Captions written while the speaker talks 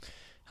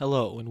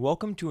Hello, and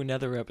welcome to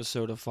another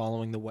episode of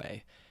Following the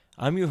Way.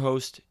 I'm your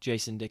host,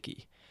 Jason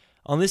Dickey.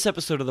 On this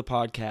episode of the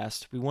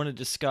podcast, we want to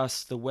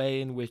discuss the way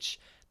in which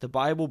the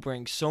Bible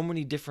brings so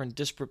many different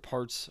disparate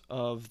parts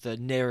of the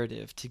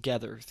narrative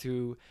together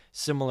through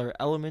similar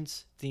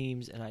elements,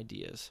 themes, and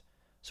ideas.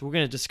 So we're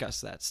going to discuss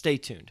that. Stay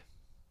tuned.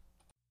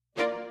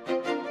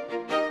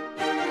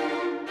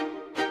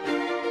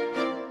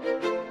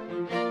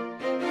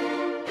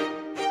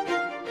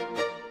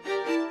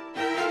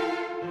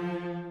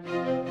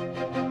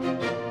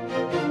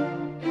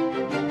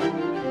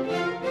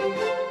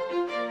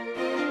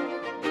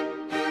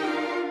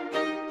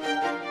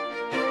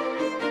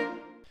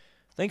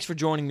 Thanks for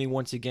joining me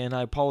once again.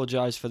 I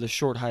apologize for the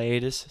short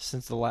hiatus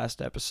since the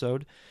last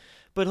episode,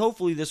 but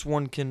hopefully this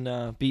one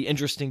can be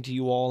interesting to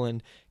you all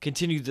and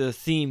continue the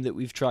theme that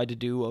we've tried to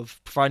do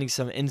of providing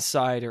some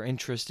insight or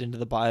interest into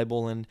the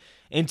Bible and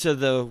into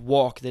the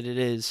walk that it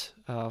is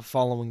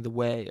following the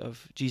way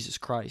of Jesus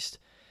Christ.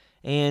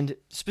 And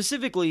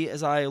specifically,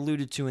 as I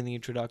alluded to in the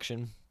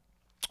introduction,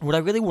 what I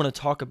really want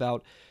to talk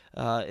about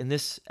in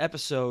this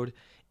episode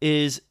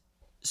is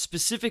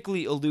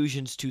specifically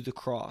allusions to the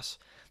cross.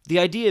 The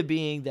idea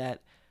being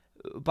that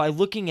by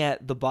looking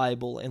at the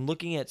Bible and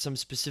looking at some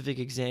specific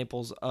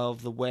examples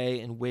of the way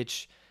in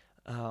which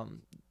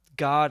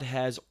God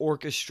has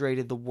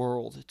orchestrated the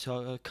world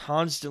to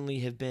constantly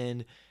have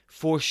been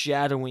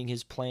foreshadowing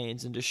his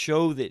plans and to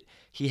show that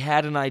he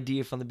had an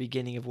idea from the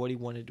beginning of what he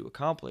wanted to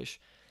accomplish,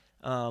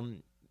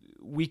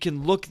 we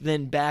can look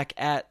then back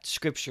at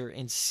Scripture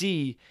and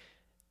see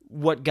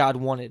what God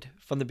wanted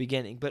from the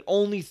beginning, but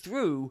only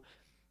through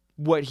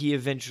what he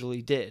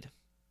eventually did.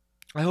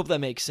 I hope that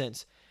makes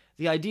sense.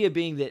 The idea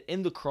being that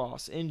in the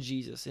cross, in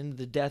Jesus, in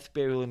the death,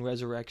 burial, and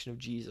resurrection of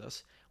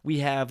Jesus, we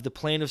have the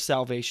plan of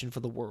salvation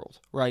for the world,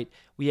 right?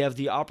 We have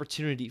the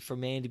opportunity for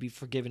man to be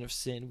forgiven of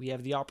sin. We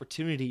have the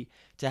opportunity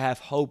to have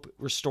hope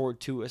restored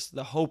to us,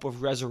 the hope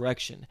of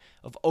resurrection,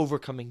 of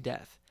overcoming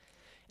death.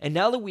 And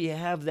now that we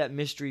have that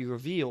mystery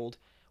revealed,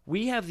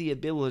 we have the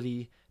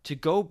ability to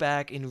go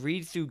back and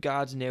read through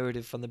God's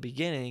narrative from the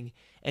beginning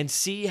and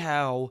see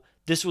how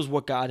this was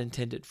what God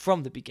intended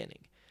from the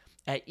beginning.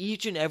 At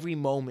each and every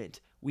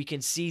moment, we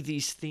can see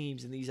these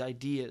themes and these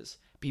ideas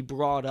be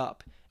brought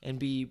up and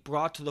be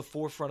brought to the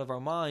forefront of our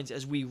minds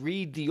as we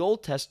read the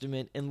Old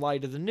Testament in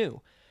light of the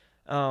New.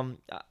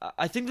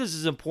 I think this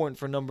is important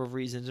for a number of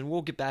reasons, and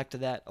we'll get back to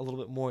that a little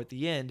bit more at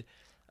the end.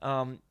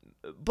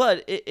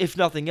 But if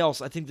nothing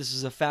else, I think this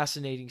is a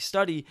fascinating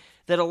study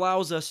that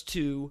allows us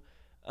to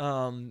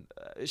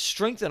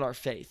strengthen our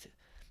faith.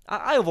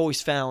 I have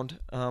always found,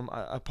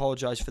 I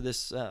apologize for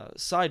this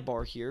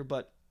sidebar here,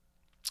 but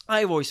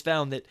I have always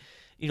found that,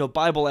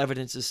 Bible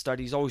evidences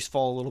studies always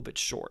fall a little bit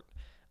short.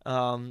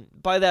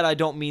 By that, I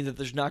don't mean that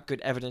there's not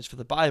good evidence for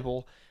the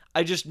Bible.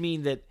 I just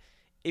mean that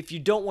if you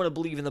don't want to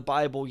believe in the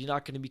Bible, you're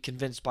not going to be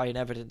convinced by an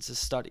evidences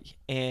study.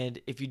 And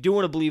if you do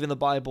want to believe in the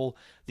Bible,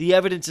 the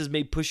evidences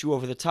may push you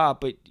over the top,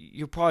 but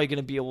you're probably going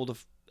to be able to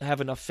have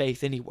enough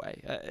faith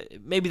anyway.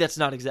 Maybe that's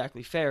not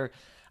exactly fair.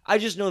 I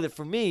just know that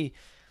for me,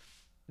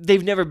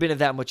 they've never been of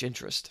that much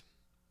interest.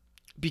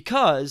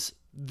 Because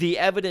the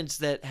evidence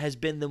that has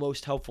been the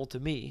most helpful to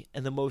me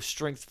and the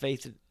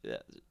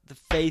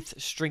faith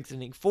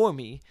strengthening for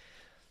me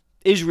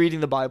is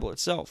reading the Bible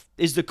itself,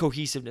 is the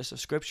cohesiveness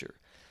of Scripture,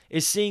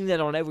 is seeing that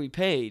on every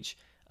page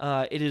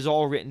it is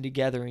all written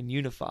together and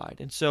unified.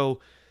 And so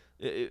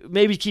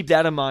maybe keep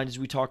that in mind as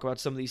we talk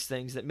about some of these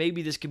things, that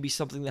maybe this can be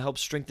something that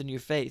helps strengthen your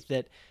faith,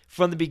 that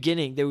from the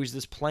beginning there was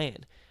this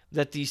plan,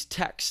 that these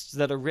texts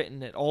that are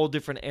written at all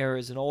different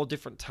eras and all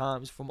different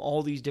times from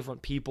all these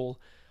different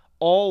people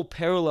all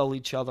parallel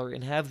each other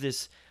and have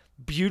this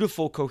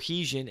beautiful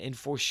cohesion and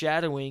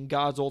foreshadowing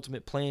God's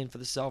ultimate plan for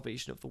the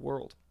salvation of the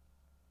world.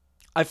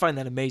 I find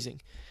that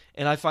amazing,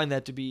 and I find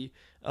that to be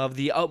of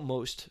the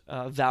utmost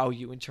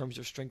value in terms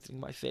of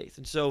strengthening my faith.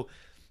 And so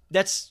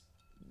that's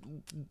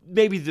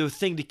maybe the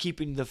thing to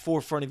keep in the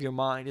forefront of your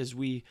mind as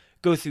we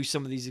go through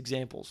some of these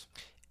examples.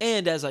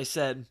 And as I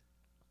said,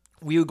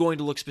 we are going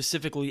to look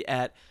specifically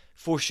at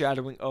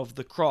foreshadowing of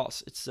the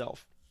cross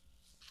itself.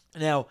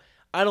 Now,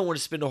 I don't want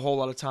to spend a whole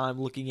lot of time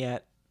looking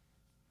at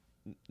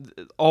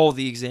all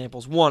the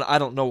examples. One, I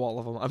don't know all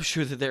of them. I'm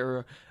sure that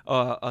there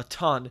are a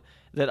ton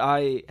that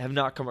I have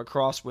not come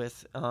across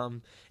with.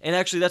 And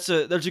actually,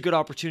 there's a good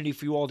opportunity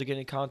for you all to get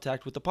in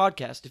contact with the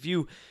podcast. If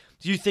you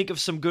think of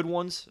some good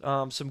ones,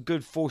 some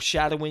good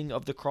foreshadowing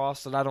of the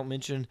cross that I don't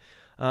mention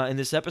in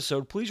this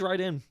episode, please write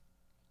in.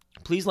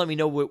 Please let me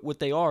know what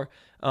they are.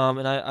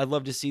 And I'd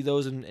love to see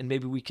those, and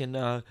maybe we can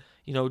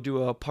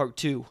do a part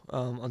 2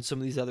 on some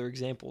of these other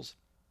examples.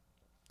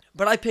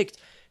 But I picked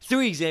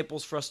 3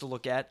 examples for us to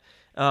look at,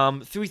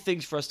 3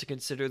 things for us to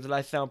consider that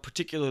I found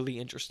particularly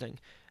interesting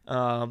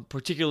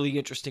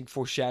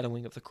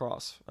foreshadowing of the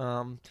cross.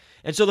 And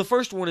so the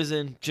first one is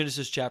in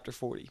Genesis chapter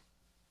 40.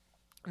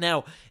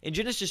 Now, in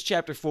Genesis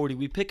chapter 40,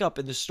 we pick up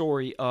in the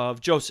story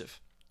of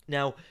Joseph.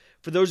 Now,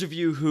 for those of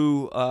you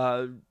who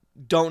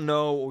don't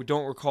know or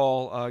don't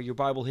recall your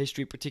Bible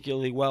history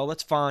particularly well,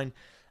 that's fine.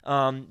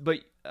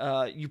 But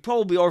you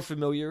probably are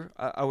familiar,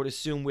 I would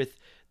assume, with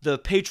the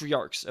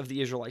patriarchs of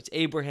the Israelites,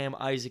 Abraham,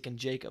 Isaac, and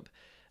Jacob.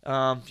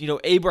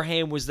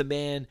 Abraham was the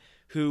man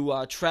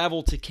who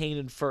traveled to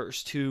Canaan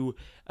first, who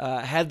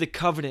had the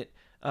covenant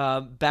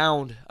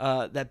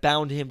that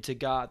bound him to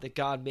God, that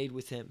God made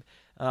with him,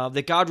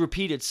 that God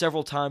repeated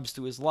several times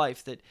through his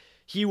life, that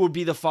he would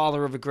be the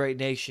father of a great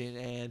nation,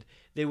 and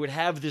they would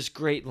have this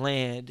great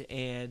land,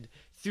 and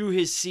through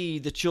his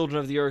seed, the children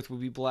of the earth would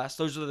be blessed.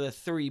 Those are the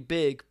three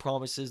big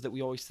promises that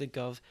we always think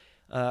of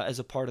as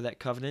a part of that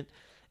covenant.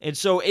 And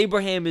so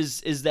Abraham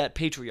is that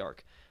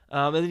patriarch.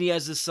 And then he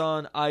has the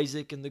son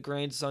Isaac and the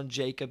grandson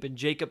Jacob. And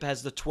Jacob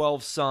has the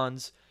 12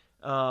 sons,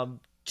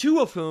 two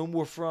of whom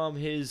were from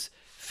his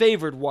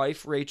favored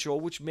wife, Rachel,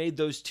 which made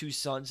those two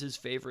sons his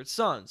favorite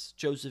sons,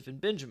 Joseph and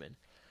Benjamin.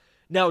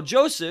 Now,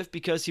 Joseph,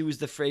 because he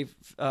was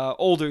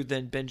older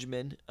than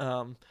Benjamin,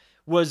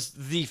 was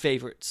the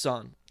favorite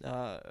son.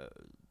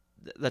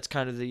 That's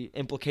kind of the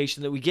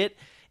implication that we get.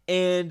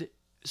 And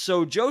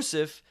so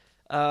Joseph,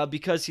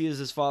 because he is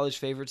his father's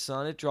favorite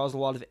son, it draws a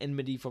lot of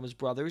enmity from his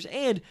brothers.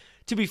 And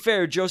to be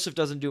fair, Joseph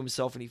doesn't do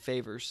himself any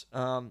favors.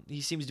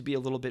 He seems to be a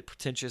little bit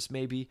pretentious,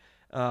 maybe.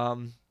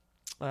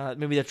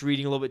 Maybe that's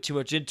reading a little bit too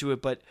much into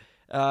it, but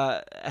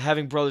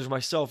having brothers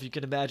myself, you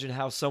can imagine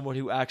how someone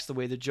who acts the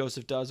way that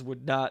Joseph does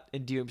would not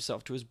endear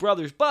himself to his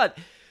brothers. But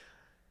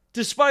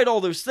despite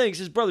all those things,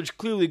 his brothers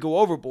clearly go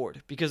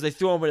overboard because they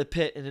throw him in a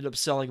pit and end up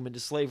selling him into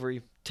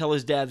slavery, tell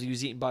his dad that he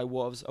was eaten by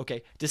wolves.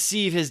 Okay,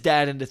 deceive his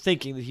dad into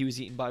thinking that he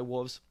was eaten by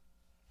wolves.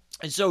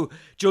 And so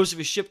Joseph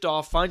is shipped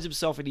off, finds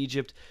himself in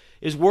Egypt,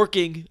 is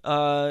working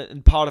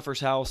in Potiphar's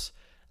house.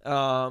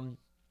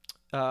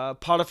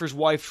 Potiphar's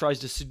wife tries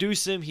to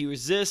seduce him. He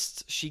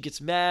resists. She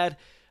gets mad,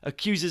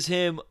 accuses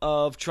him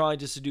of trying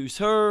to seduce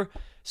her.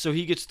 So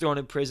he gets thrown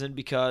in prison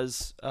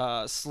because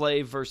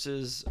slave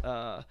versus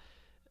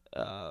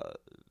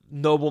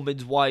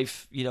nobleman's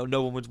wife.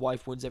 Nobleman's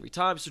wife wins every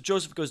time. So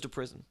Joseph goes to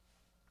prison.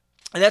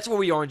 And that's where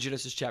we are in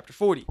Genesis chapter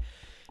 40.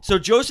 So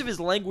Joseph is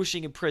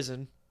languishing in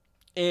prison.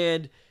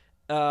 And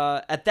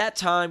at that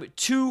time,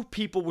 two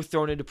people were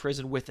thrown into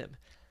prison with him.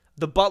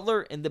 The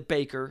butler and the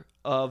baker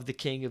of the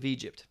king of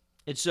Egypt.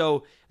 And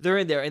so they're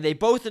in there, and they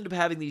both end up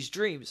having these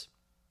dreams.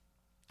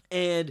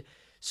 And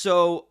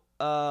so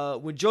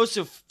when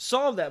Joseph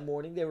saw them that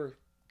morning, they were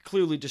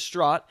clearly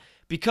distraught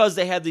because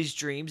they had these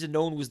dreams and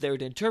no one was there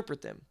to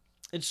interpret them.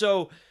 And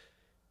so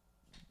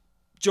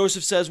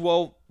Joseph says,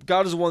 well,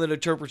 God is the one that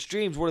interprets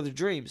dreams. What are the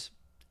dreams?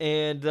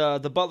 And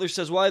the butler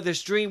says, well, I had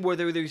this dream where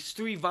there were these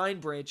 3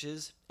 vine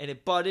branches, and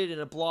it budded and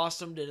it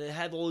blossomed, and it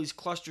had all these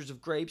clusters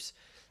of grapes.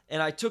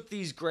 And I took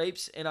these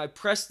grapes and I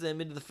pressed them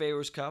into the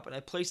Pharaoh's cup, and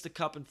I placed the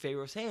cup in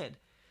Pharaoh's hand.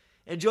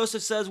 And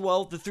Joseph says,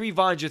 well, the 3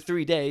 vines are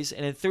 3 days,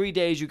 and in 3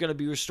 days you're going to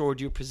be restored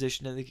to your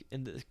position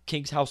in the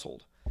king's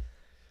household.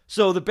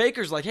 So the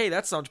baker's like, hey,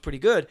 that sounds pretty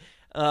good.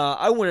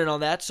 I went in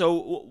on that,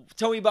 so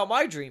tell me about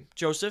my dream,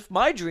 Joseph.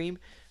 My dream,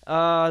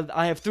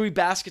 I have 3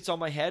 baskets on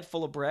my head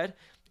full of bread,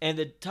 and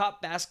the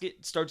top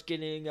basket starts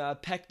getting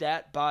pecked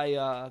at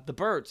by the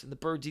birds, and the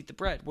birds eat the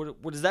bread.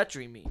 What does that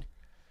dream mean?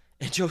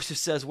 And Joseph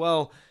says,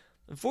 well,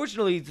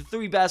 unfortunately, the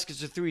 3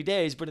 baskets are 3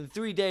 days, but in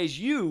 3 days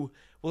you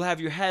will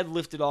have your head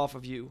lifted off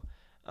of you,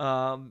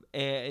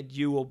 and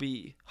you will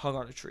be hung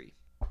on a tree.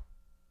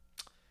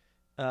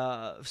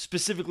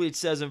 Specifically, it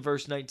says in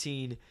verse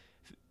 19,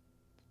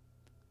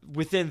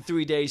 within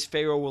 3 days,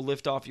 Pharaoh will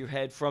lift off your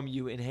head from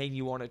you and hang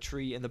you on a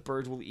tree, and the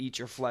birds will eat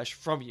your flesh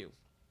from you.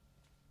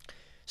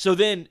 So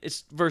then,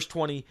 it's verse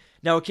 20,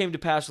 now it came to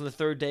pass on the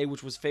 3rd day,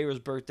 which was Pharaoh's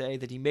birthday,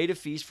 that he made a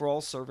feast for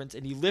all servants,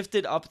 and he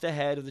lifted up the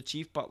head of the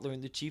chief butler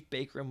and the chief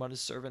baker among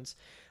his servants.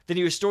 Then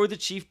he restored the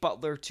chief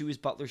butler to his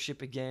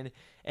butlership again,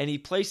 and he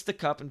placed the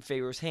cup in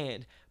Pharaoh's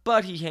hand.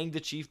 But he hanged the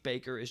chief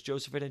baker as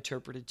Joseph had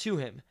interpreted to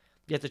him.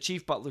 Yet the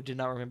chief butler did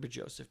not remember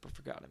Joseph, but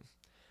forgot him.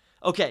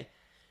 Okay,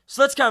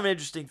 so that's kind of an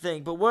interesting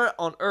thing, but what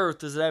on earth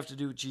does it have to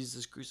do with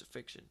Jesus'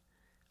 crucifixion?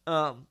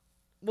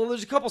 Well,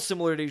 there's a couple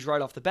similarities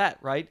right off the bat,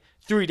 right?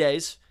 3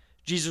 days.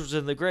 Jesus was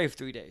in the grave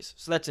 3 days.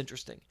 So that's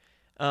interesting.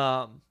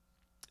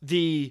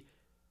 The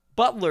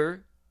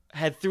butler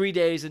had 3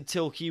 days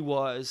until he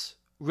was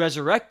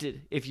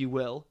resurrected, if you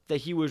will,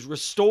 that he was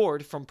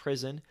restored from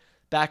prison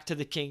back to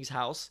the king's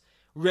house,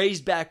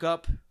 raised back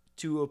up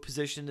to a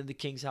position in the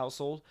king's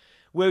household,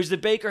 whereas the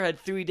baker had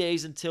 3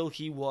 days until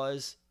he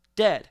was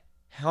dead,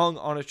 hung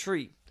on a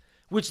tree,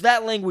 which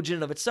that language in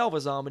and of itself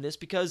is ominous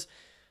because,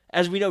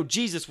 as we know,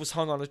 Jesus was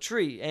hung on a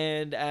tree,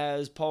 and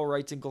as Paul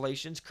writes in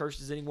Galatians,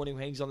 cursed is anyone who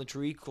hangs on the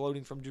tree,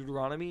 quoting from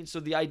Deuteronomy. And so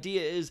the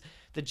idea is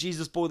that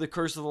Jesus bore the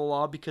curse of the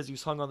law because he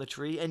was hung on the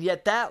tree, and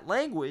yet that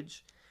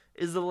language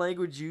is the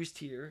language used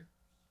here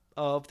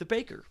of the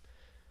baker.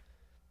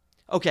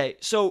 Okay,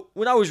 so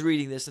when I was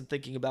reading this and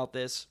thinking about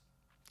this,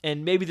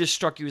 and maybe this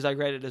struck you as I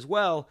read it as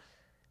well,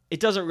 it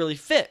doesn't really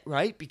fit,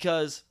 right?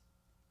 Because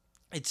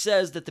it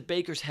says that the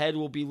baker's head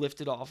will be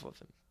lifted off of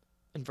him.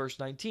 In verse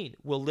 19,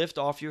 will lift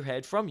off your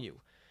head from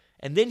you,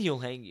 and then he'll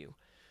hang you,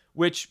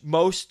 which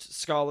most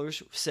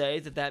scholars say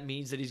that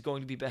means that he's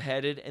going to be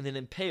beheaded and then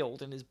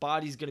impaled, and his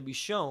body's going to be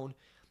shown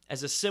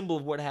as a symbol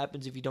of what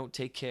happens if you don't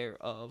take care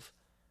of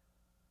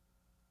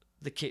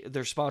the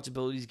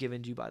responsibilities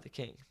given to you by the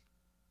king.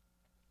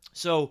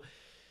 So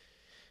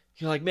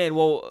you're like, man,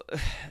 well,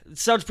 it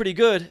sounds pretty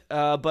good,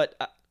 but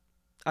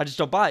I just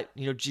don't buy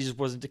it. Jesus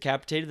wasn't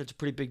decapitated. That's a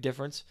pretty big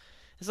difference.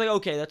 It's like,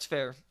 okay, that's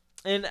fair.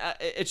 And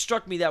it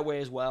struck me that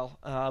way as well.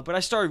 But I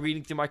started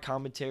reading through my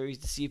commentaries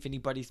to see if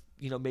anybody,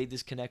 made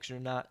this connection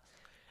or not.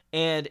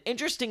 And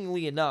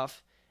interestingly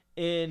enough,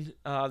 in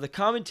the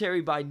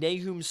commentary by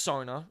Nahum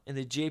Sarna in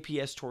the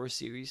JPS Torah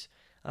series,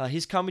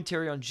 his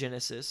commentary on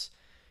Genesis,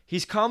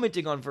 he's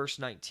commenting on verse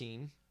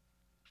 19.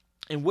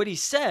 And what he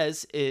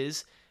says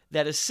is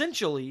that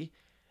essentially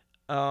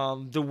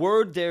the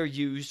word there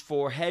used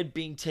for head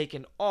being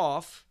taken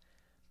off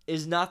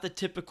is not the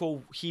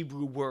typical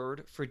Hebrew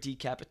word for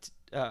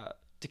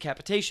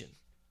decapitation.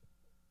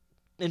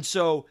 And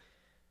so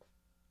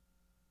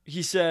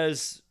he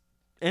says,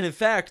 and in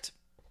fact,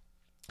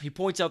 he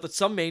points out that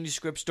some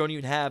manuscripts don't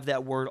even have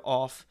that word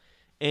off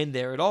in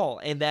there at all,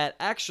 and that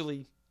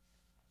actually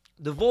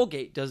the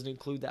Vulgate doesn't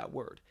include that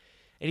word.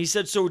 And he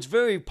said, so it's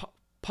very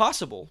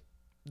possible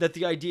that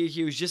the idea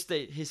here is just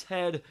that his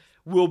head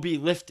will be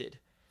lifted,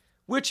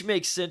 which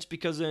makes sense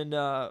because in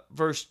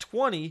verse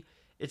 20,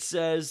 it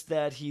says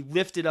that he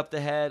lifted up the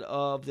head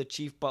of the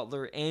chief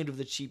butler and of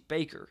the chief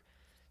baker.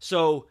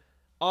 So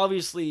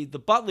obviously the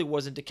butler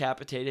wasn't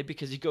decapitated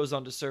because he goes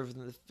on to serve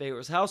in the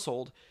Pharaoh's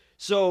household.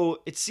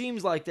 So it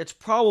seems like that's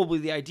probably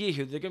the idea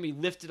here. They're going to be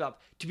lifted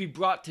up to be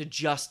brought to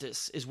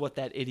justice is what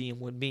that idiom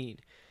would mean.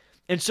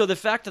 And so the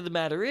fact of the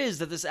matter is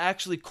that this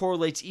actually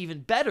correlates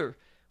even better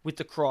with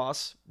the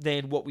cross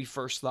than what we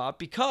first thought,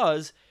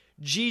 because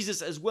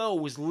Jesus as well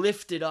was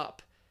lifted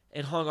up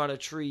and hung on a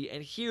tree.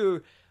 And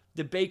here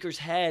the baker's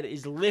head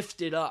is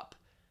lifted up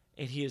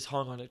and he is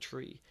hung on a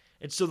tree.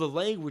 And so the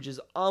language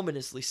is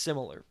ominously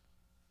similar.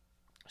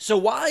 So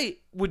why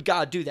would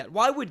God do that?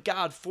 Why would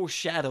God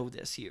foreshadow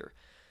this here?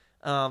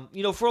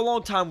 For a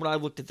long time when I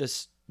looked at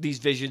these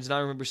visions, and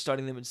I remember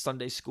studying them in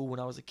Sunday school when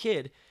I was a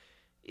kid,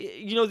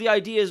 the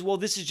idea is, well,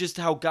 this is just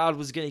how God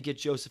was going to get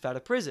Joseph out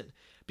of prison.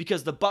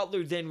 Because the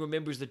butler then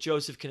remembers that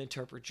Joseph can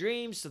interpret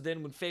dreams. So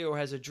then when Pharaoh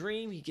has a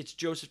dream, he gets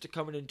Joseph to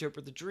come and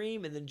interpret the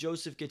dream. And then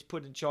Joseph gets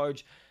put in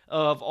charge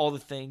of all the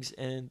things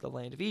in the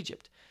land of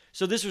Egypt.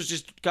 So this was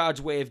just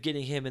God's way of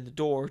getting him in the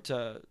door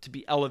to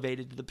be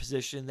elevated to the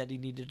position that he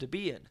needed to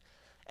be in.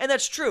 And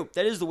that's true.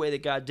 That is the way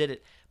that God did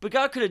it. But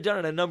God could have done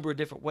it a number of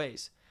different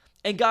ways.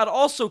 And God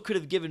also could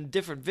have given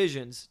different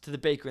visions to the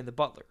baker and the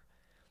butler.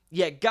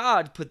 Yet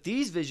God put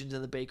these visions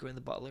in the baker and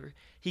the butler.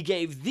 He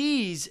gave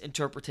these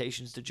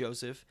interpretations to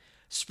Joseph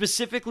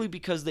specifically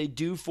because they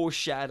do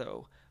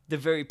foreshadow the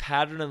very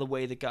pattern and the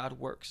way that God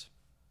works.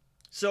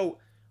 So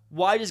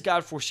why does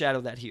God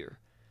foreshadow that here?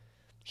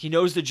 He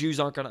knows the Jews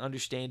aren't going to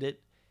understand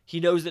it. He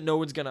knows that no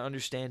one's going to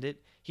understand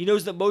it. He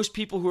knows that most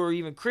people who are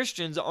even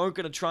Christians aren't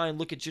going to try and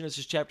look at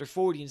Genesis chapter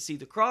 40 and see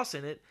the cross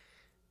in it,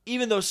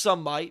 even though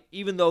some might,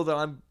 even though that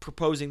I'm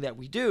proposing that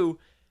we do.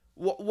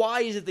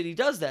 Why is it that he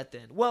does that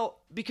then? Well,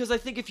 because I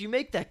think if you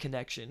make that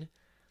connection,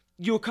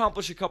 you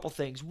accomplish a couple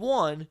things.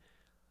 One,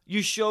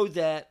 you show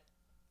that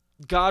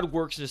God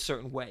works in a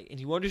certain way, and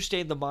you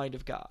understand the mind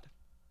of God.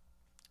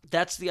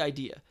 That's the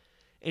idea.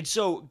 And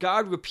so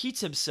God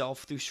repeats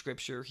himself through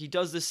Scripture. He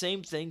does the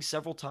same thing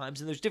several times,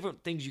 and there's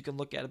different things you can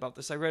look at about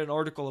this. I read an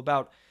article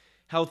about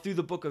how through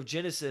the book of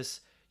Genesis,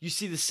 you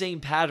see the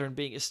same pattern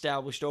being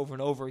established over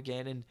and over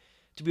again, and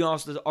to be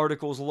honest, the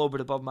article is a little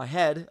bit above my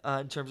head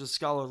in terms of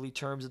scholarly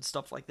terms and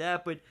stuff like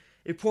that, but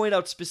it pointed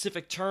out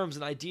specific terms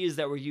and ideas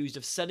that were used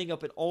of setting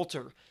up an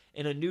altar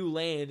in a new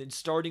land and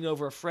starting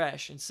over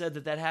afresh, and said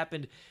that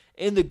happened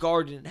in the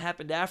garden, it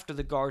happened after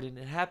the garden,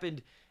 it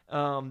happened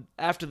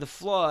after the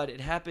flood, it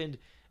happened,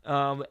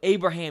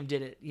 Abraham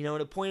did it, and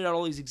it pointed out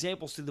all these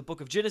examples through the book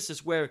of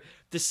Genesis where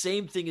the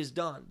same thing is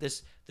done,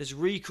 this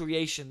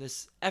recreation,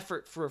 this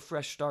effort for a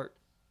fresh start.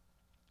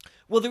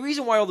 Well, the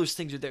reason why all those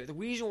things are there, the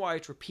reason why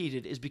it's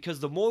repeated is because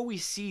the more we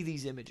see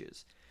these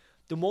images,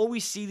 the more we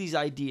see these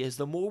ideas,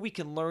 the more we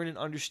can learn and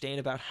understand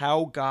about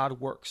how God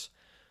works,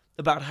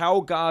 about how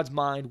God's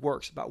mind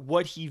works, about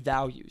what he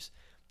values.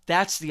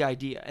 That's the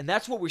idea. And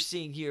that's what we're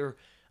seeing here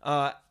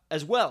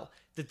as well,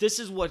 that this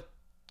is what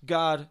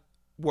God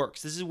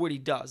works. This is what he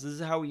does. This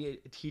is how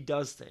he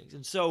does things.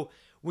 And so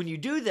when you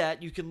do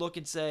that, you can look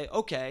and say,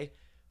 okay,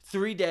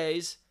 3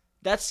 days,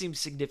 that seems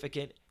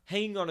significant.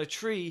 Hanging on a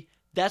tree,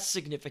 that's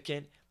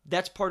significant.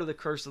 That's part of the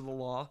curse of the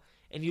law.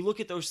 And you look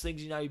at those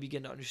things and now you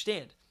begin to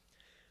understand.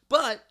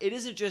 But it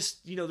isn't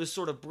just, this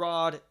sort of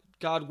broad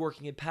God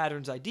working in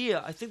patterns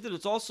idea. I think that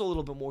it's also a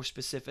little bit more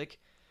specific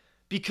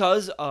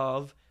because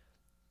of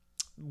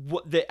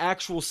what the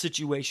actual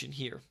situation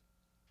here.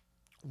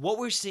 What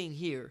we're seeing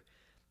here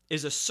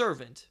is a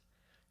servant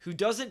who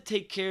doesn't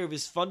take care of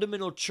his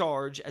fundamental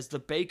charge as the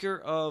baker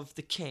of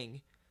the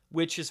king,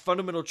 which his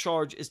fundamental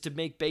charge is to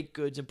make baked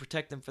goods and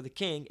protect them for the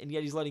king, and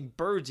yet he's letting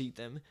birds eat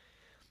them.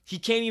 He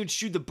can't even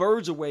shoo the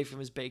birds away from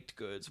his baked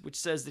goods, which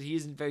says that he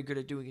isn't very good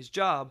at doing his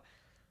job.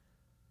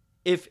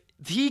 If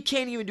he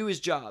can't even do his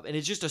job, and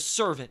is just a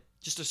servant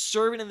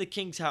in the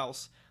king's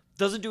house,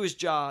 doesn't do his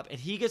job, and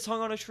he gets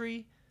hung on a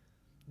tree,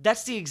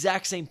 that's the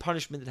exact same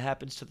punishment that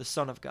happens to the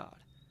Son of God.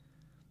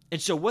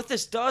 And so what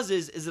this does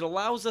is it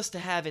allows us to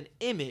have an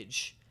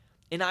image,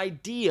 an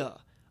idea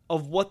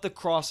of what the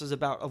cross is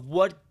about, of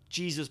what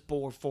Jesus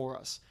bore for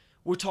us.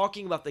 We're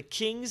talking about the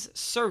king's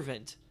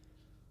servant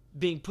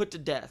being put to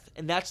death,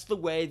 and that's the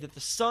way that the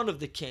son of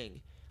the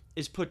king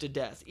is put to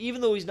death,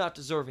 even though he's not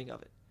deserving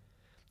of it.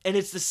 And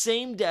it's the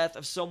same death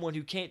of someone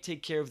who can't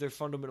take care of their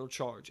fundamental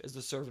charge as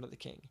the servant of the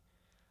king.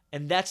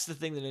 And that's the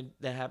thing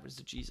that happens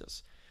to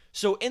Jesus.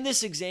 So in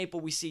this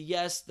example, we see,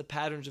 yes, the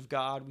patterns of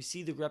God. We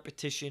see the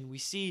repetition. We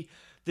see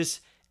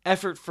this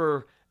effort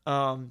for,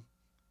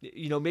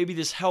 maybe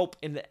this help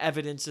in the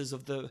evidences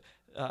of the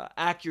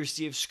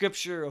accuracy of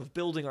Scripture, of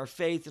building our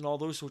faith and all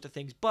those sorts of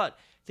things. But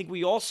I think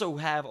we also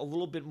have a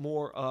little bit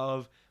more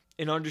of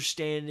an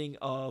understanding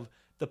of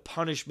the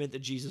punishment that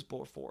Jesus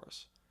bore for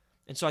us.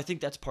 And so I think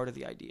that's part of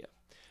the idea.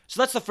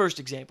 So that's the first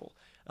example.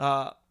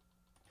 The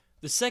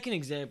second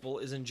example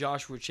is in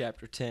Joshua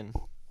chapter 10.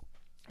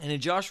 And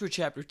in Joshua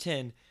chapter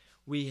 10,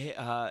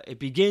 it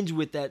begins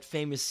with that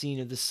famous scene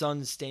of the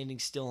sun standing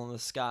still in the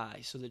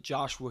sky so that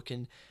Joshua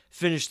can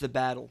finish the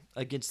battle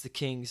against the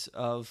kings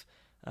of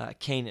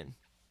Canaan.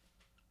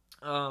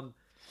 To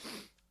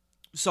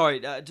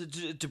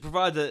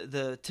provide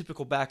the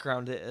typical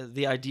background,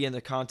 the idea and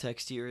the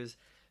context here is,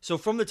 so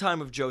from the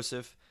time of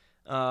Joseph,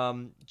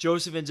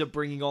 Joseph ends up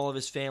bringing all of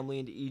his family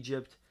into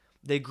Egypt.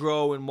 They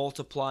grow and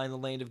multiply in the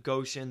land of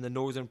Goshen, the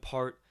northern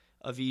part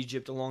of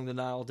Egypt along the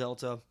Nile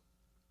Delta.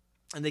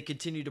 And they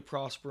continue to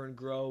prosper and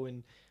grow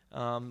and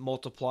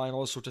multiply and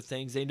all sorts of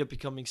things. They end up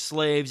becoming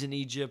slaves in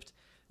Egypt.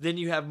 Then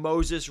you have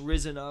Moses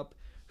risen up,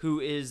 who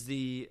is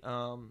the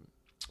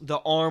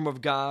arm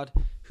of God,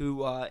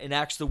 who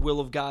enacts the will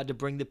of God to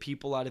bring the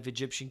people out of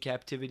Egyptian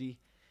captivity.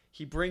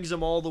 He brings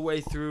them all the way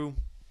through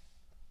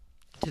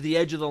to the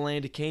edge of the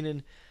land of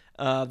Canaan.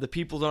 The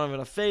people don't have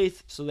enough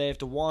faith, so they have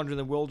to wander in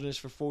the wilderness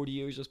for 40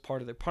 years as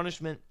part of their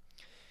punishment.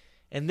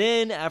 And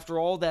then, after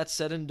all that's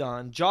said and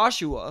done,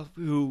 Joshua,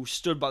 who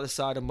stood by the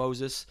side of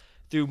Moses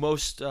through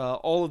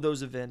all of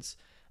those events,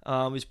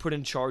 is put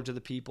in charge of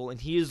the people, and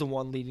he is the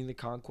one leading the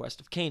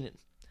conquest of Canaan.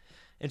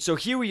 And so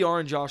here we are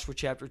in Joshua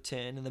chapter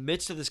 10, in the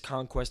midst of this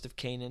conquest of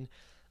Canaan.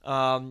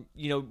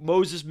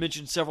 Moses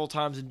mentioned several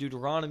times in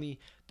Deuteronomy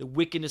the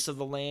wickedness of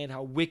the land,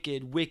 how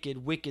wicked,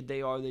 wicked, wicked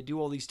they are. They do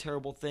all these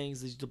terrible things,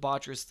 these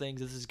debaucherous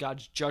things. This is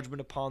God's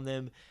judgment upon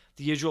them.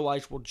 The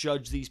Israelites will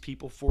judge these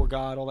people for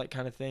God, all that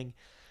kind of thing.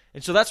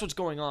 And so that's what's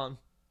going on.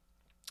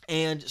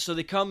 And so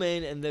they come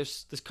in, and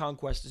this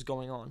conquest is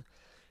going on.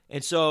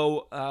 And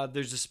so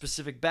there's a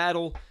specific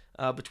battle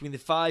between the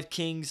 5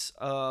 kings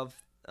of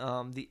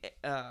the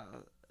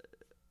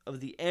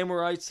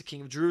Amorites, the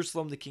king of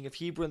Jerusalem, the king of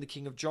Hebron, the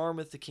king of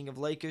Jarmuth, the king of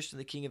Lachish, and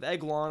the king of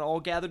Eglon, all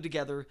gathered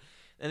together,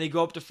 and they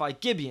go up to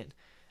fight Gibeon.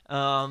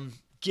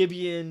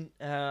 Gibeon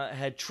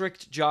had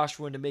tricked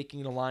Joshua into making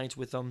an alliance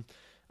with them.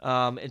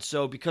 And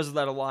so because of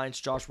that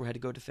alliance, Joshua had to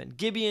go defend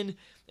Gibeon.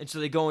 And so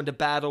they go into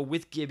battle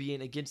with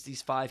Gibeon against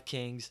these 5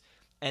 kings.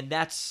 And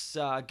that's,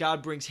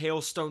 God brings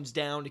hailstones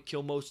down to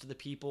kill most of the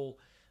people.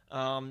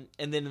 And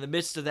then in the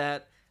midst of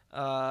that,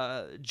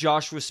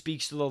 Joshua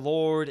speaks to the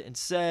Lord and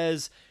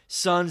says,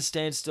 "Sun,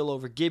 stand still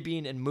over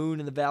Gibeon, and moon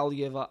in the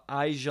valley of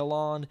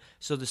Aijalon."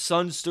 So the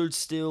sun stood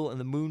still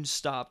and the moon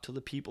stopped till the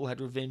people had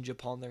revenge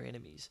upon their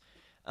enemies.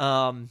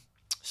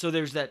 So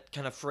there's that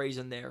kind of phrase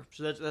in there.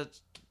 So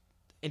that's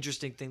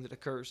interesting thing that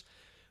occurs.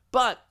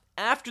 But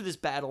after this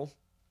battle,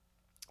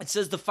 it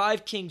says the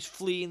 5 kings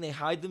flee and they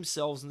hide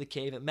themselves in the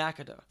cave at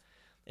Makkedah.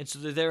 And so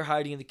they're there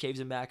hiding in the caves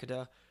of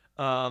Makkedah.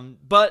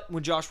 But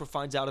when Joshua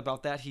finds out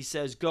about that, he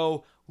says,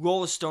 "Go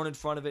roll a stone in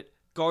front of it,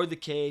 guard the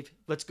cave.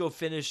 Let's go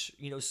finish,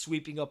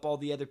 sweeping up all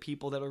the other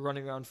people that are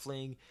running around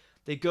fleeing."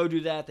 They go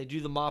do that. They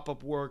do the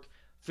mop-up work,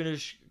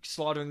 finish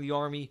slaughtering the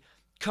army,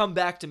 come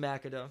back to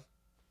Makkedah,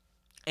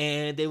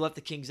 and they let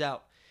the kings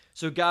out.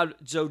 So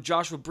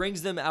Joshua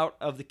brings them out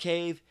of the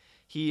cave.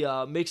 He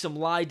makes them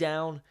lie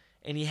down,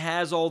 and he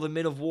has all the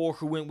men of war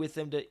who went with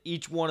him to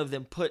each one of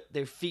them put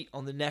their feet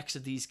on the necks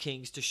of these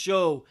kings to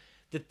show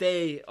that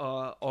they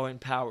are in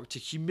power, to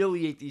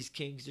humiliate these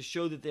kings, to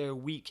show that they are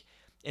weak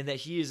and that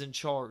he is in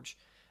charge.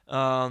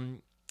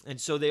 And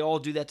so they all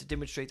do that to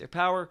demonstrate their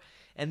power.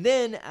 And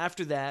then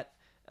after that,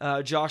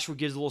 Joshua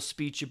gives a little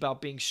speech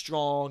about being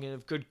strong and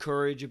of good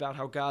courage, about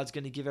how God's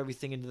going to give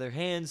everything into their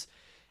hands.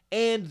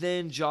 And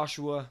then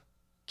Joshua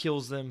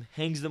kills them,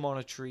 hangs them on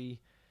a tree,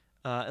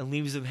 and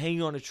leaves them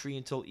hanging on a tree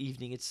until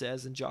evening, it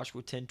says in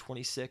Joshua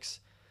 10:26.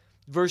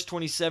 Verse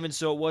 27,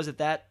 "So it was at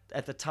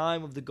the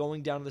time of the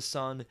going down of the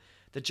sun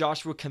that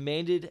Joshua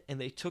commanded, and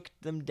they took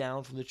them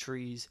down from the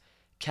trees,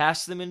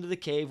 cast them into the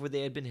cave where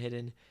they had been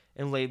hidden,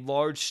 and laid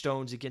large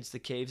stones against the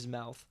cave's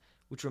mouth,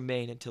 which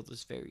remain until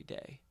this very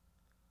day."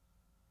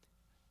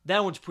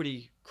 That one's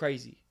pretty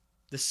crazy.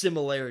 The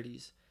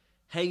similarities.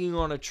 Hanging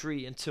on a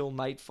tree until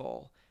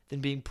nightfall, then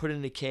being put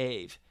in a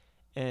cave,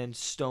 and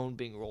stone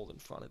being rolled in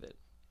front of it.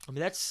 I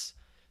mean, that's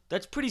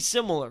pretty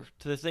similar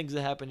to the things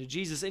that happened to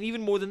Jesus. And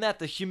even more than that,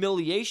 the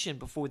humiliation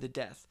before the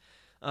death.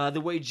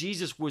 the way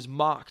Jesus was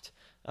mocked,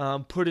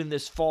 put in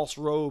this false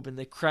robe and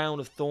the crown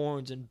of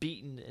thorns and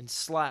beaten and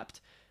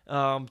slapped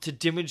to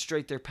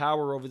demonstrate their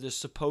power over this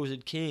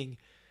supposed king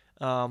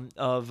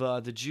of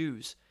the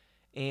Jews.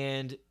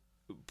 And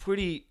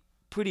pretty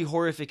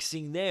horrific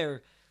scene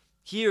there.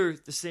 Here,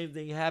 the same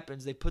thing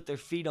happens. They put their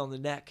feet on the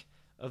neck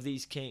of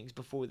these kings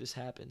before this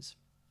happens.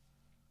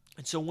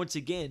 And so once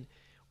again,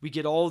 we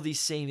get all these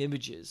same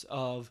images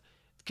of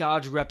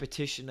God's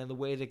repetition and the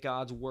way that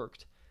God's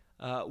works.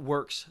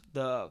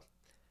 The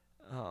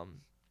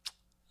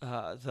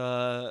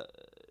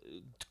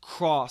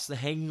cross, the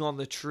hanging on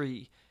the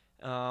tree,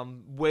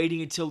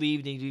 waiting until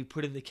evening to be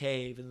put in the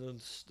cave, and then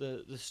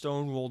the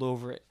stone rolled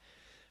over it.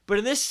 But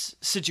in this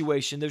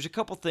situation, there's a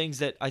couple things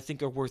that I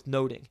think are worth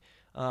noting.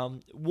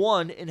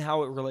 One, in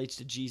how it relates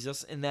to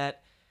Jesus, in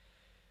that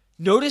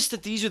notice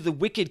that these are the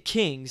wicked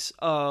kings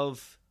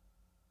of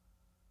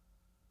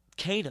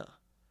Canaan.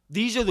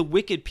 These are the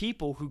wicked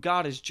people who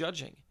God is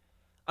judging.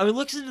 I mean,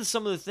 listen to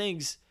some of the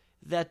things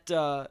that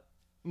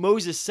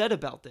Moses said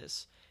about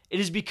this. It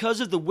is because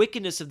of the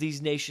wickedness of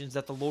these nations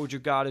that the Lord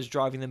your God is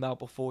driving them out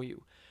before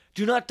you.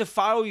 Do not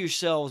defile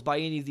yourselves by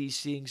any of these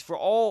things, for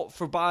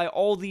by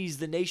all these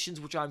the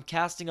nations which I am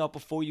casting out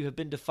before you have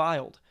been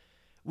defiled.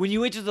 When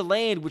you enter the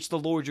land which the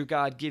Lord your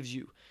God gives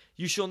you,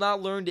 you shall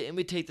not learn to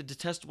imitate the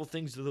detestable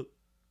things of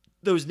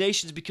those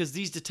nations, because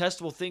these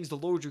detestable things the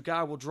Lord your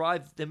God will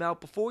drive them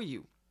out before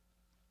you.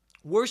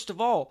 Worst of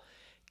all,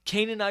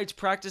 Canaanites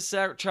practice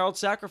child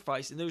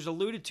sacrifice, and there's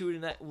alluded to it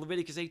in that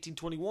Leviticus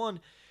 18:21,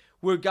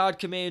 where God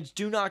commands,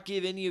 do not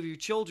give any of your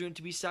children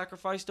to be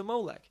sacrificed to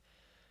Molech.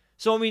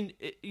 So, I mean,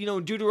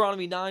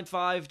 Deuteronomy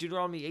 9:5,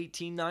 Deuteronomy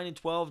 18:9 and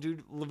 12,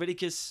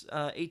 Leviticus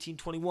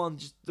 18:21,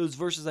 just those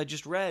verses I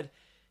just read,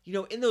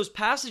 in those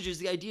passages,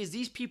 the idea is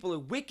these people are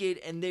wicked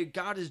and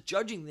God is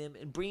judging them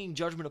and bringing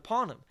judgment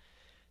upon them.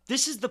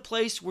 This is the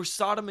place where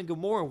Sodom and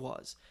Gomorrah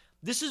was.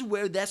 This is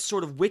where that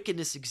sort of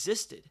wickedness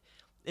existed.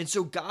 And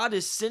so God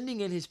is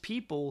sending in his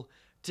people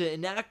to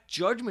enact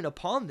judgment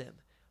upon them.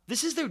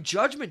 This is their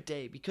judgment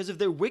day because of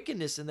their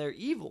wickedness and their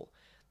evil.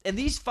 And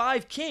these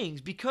 5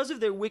 kings, because of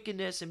their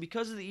wickedness and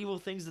because of the evil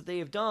things that they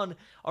have done,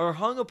 are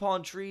hung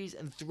upon trees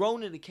and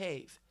thrown in a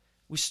cave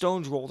with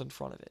stones rolled in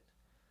front of it.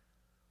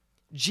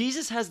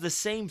 Jesus has the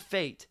same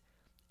fate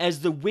as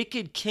the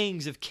wicked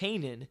kings of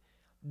Canaan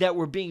that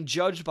were being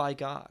judged by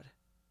God.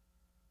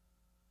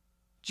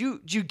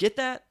 Do you get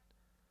that?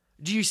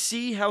 Do you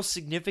see how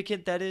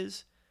significant that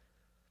is?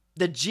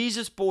 That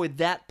Jesus bore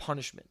that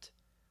punishment.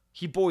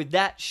 He bore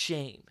that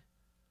shame.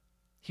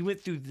 He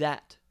went through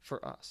that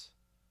for us.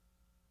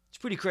 It's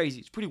pretty crazy.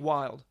 It's pretty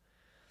wild.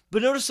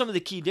 But notice some of the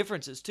key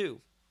differences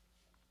too.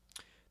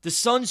 The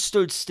sun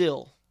stood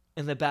still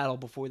in the battle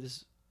before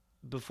this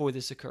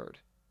occurred.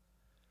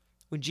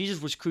 When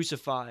Jesus was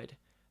crucified,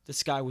 the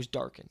sky was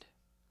darkened.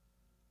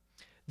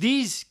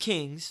 These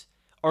kings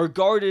are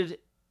guarded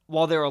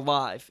while they're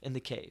alive in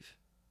the cave.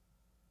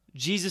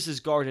 Jesus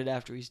is guarded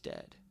after he's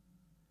dead.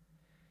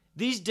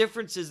 These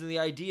differences in the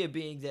idea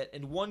being that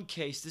in one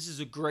case, this is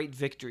a great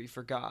victory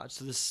for God,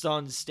 so the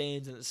sun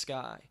stands in the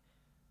sky.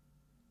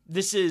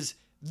 This is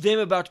them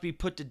about to be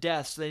put to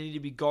death, so they need to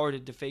be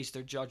guarded to face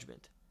their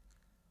judgment.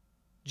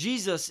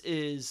 Jesus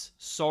is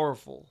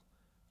sorrowful,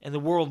 and the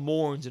world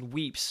mourns and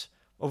weeps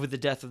over the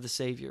death of the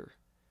Savior.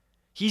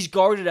 He's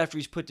guarded after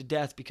he's put to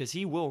death because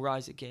he will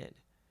rise again,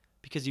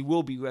 because he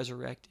will be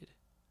resurrected.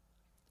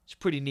 It's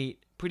pretty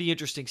neat, pretty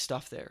interesting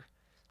stuff there.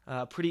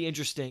 Pretty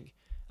interesting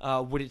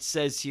what it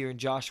says here in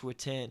Joshua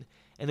 10.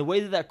 And the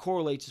way that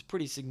correlates is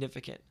pretty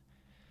significant.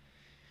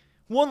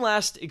 One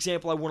last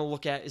example I want to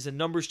look at is in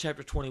Numbers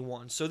chapter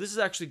 21. So this is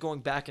actually going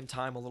back in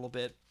time a little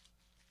bit.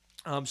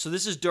 So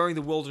this is during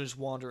the wilderness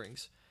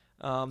wanderings,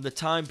 the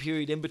time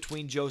period in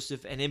between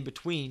Joseph and in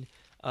between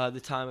the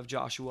time of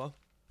Joshua.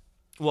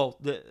 Well,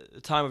 the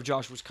time of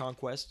Joshua's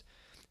conquest.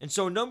 And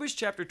so in Numbers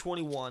chapter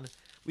 21,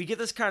 we get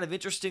this kind of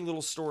interesting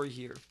little story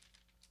here.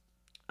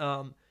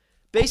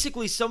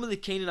 Basically, some of the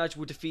Canaanites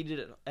were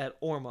defeated at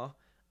Ormah.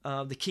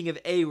 The king of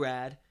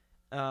Arad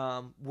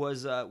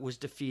was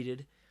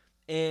defeated.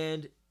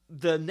 And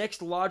the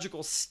next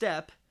logical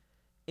step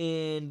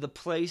in the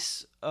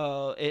place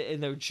in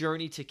their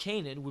journey to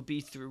Canaan would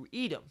be through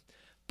Edom.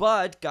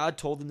 But God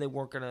told them they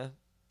weren't going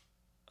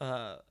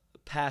to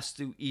pass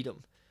through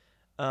Edom.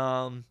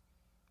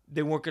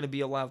 They weren't going to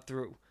be allowed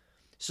through.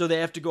 So they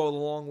have to go the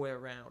long way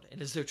around.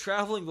 And as they're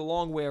traveling the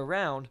long way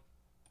around,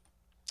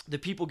 the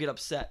people get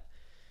upset.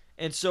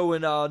 And so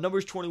in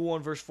Numbers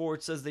 21, verse 4,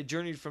 it says, they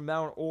journeyed from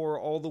Mount Or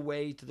all the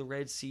way to the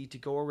Red Sea to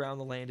go around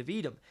the land of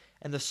Edom.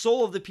 And the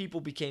soul of the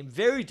people became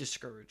very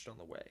discouraged on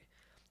the way.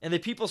 And the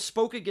people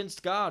spoke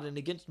against God and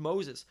against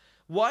Moses.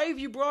 Why have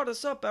you brought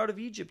us up out of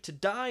Egypt to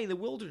die in the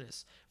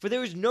wilderness? For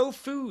there is no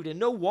food and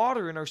no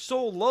water, and our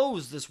soul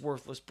loathes this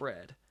worthless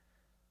bread.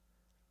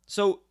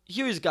 So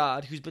here's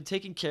God, who's been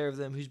taking care of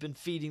them, who's been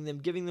feeding them,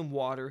 giving them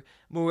water,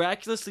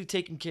 miraculously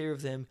taking care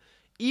of them,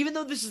 even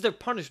though this is their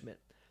punishment.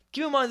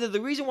 Keep in mind that the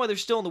reason why they're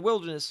still in the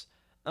wilderness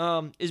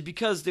is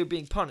because they're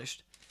being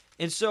punished.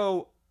 And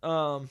so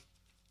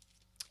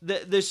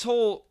this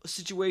whole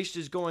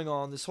situation is going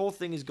on. This whole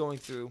thing is going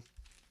through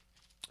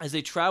as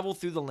they travel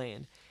through the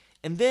land.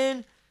 And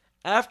then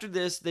after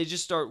this, they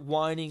just start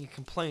whining and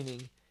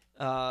complaining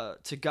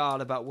to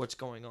God about what's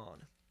going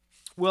on.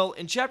 Well,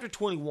 in chapter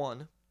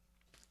 21,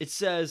 it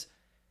says,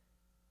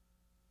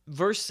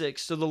 verse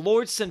 6, "So the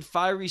Lord sent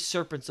fiery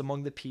serpents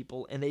among the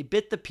people, and they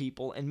bit the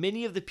people, and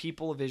many of the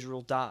people of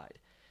Israel died.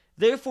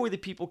 Therefore the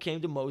people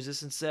came to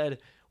Moses and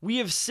said, 'We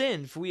have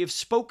sinned, for we have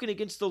spoken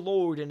against the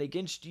Lord and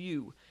against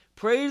you.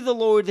 Pray to the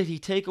Lord that he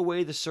take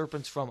away the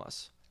serpents from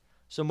us.'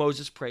 So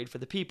Moses prayed for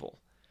the people.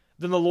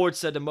 Then the Lord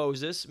said to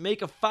Moses,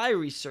 'Make a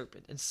fiery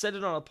serpent and set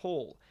it on a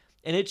pole,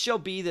 and it shall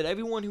be that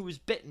everyone who is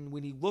bitten,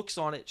 when he looks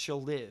on it,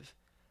 shall live.'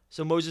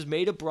 So Moses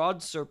made a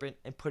bronze serpent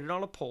and put it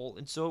on a pole,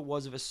 and so it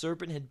was if a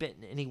serpent had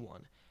bitten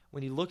anyone.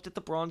 When he looked at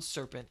the bronze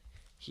serpent,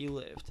 he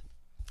lived."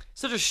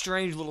 Such a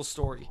strange little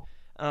story.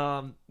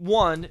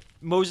 One,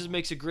 Moses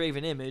makes a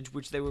graven image,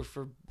 which they were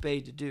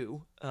forbade to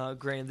do.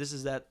 Granted, this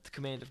is at the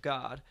command of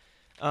God.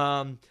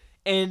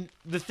 And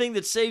the thing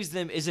that saves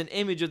them is an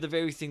image of the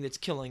very thing that's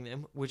killing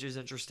them, which is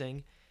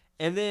interesting.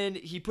 And then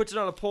he puts it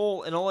on a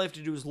pole, and all I have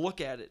to do is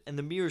look at it. And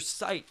the mere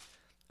sight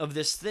of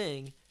this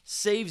thing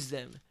saves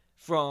them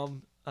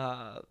from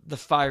the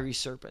fiery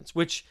serpents,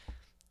 which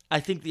I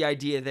think the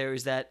idea there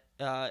is that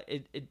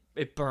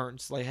it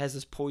burns, like it has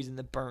this poison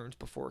that burns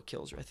before it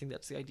kills her. I think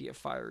that's the idea of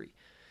fiery.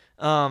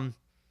 So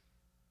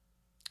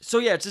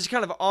yeah, it's just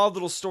kind of an odd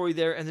little story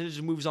there, and then it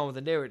just moves on with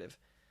the narrative.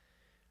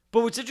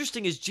 But what's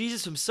interesting is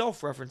Jesus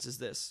himself references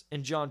this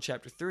in John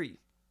chapter 3.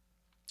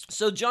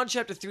 So John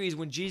chapter 3 is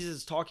when Jesus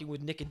is talking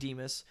with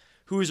Nicodemus,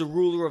 who is a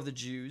ruler of the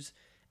Jews,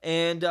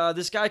 and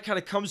this guy kind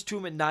of comes to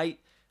him at night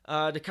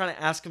to kind of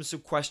ask him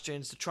some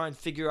questions to try and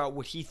figure out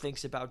what he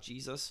thinks about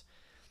Jesus.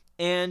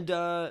 And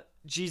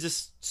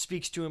Jesus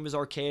speaks to him as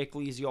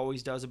archaically as he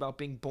always does about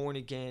being born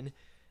again.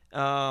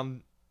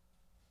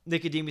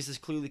 Nicodemus is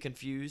clearly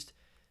confused.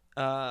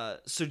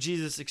 So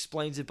Jesus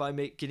explains it by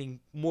getting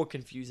more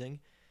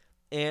confusing.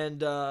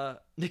 And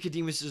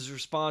Nicodemus'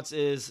 response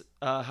is,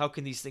 how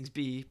can these things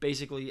be?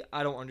 Basically,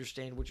 I don't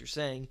understand what you're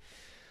saying.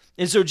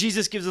 And so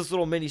Jesus gives this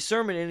little mini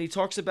sermon, and he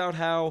talks about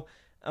how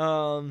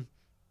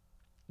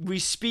we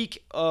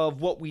speak of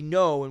what we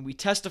know, and we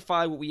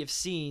testify what we have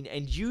seen,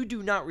 and you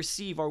do not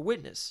receive our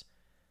witness.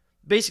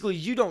 Basically,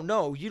 you don't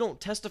know. You don't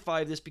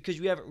testify of this because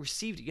you haven't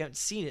received it. You haven't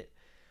seen it.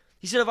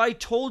 He said, if I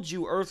told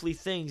you earthly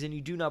things and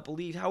you do not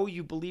believe, how will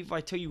you believe if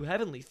I tell you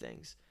heavenly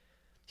things?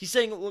 He's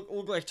saying,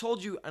 look, I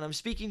told you, and I'm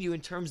speaking to you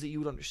in terms that you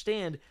would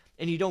understand,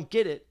 and you don't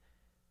get it.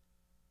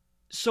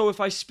 So if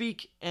I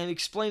speak and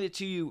explain it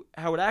to you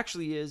how it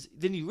actually is,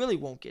 then you really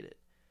won't get it.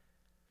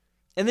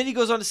 And then he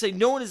goes on to say,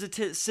 no one has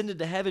ascended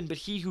to heaven but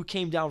he who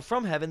came down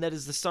from heaven, that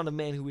is the Son of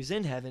Man who is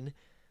in heaven.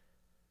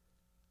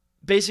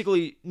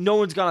 Basically, no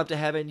one's gone up to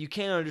heaven. You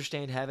can't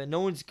understand heaven.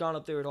 No one's gone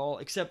up there at all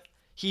except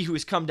he who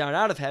has come down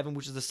out of heaven,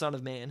 which is the Son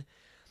of Man.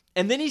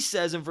 And then he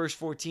says in verse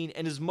 14,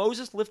 and as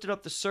Moses lifted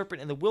up the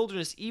serpent in the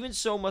wilderness, even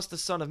so must the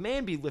Son of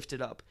Man be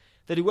lifted up,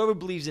 that whoever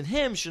believes in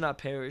him should not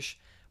perish,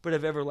 but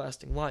have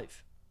everlasting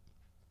life.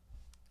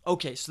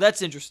 Okay, so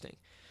that's interesting.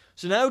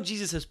 So now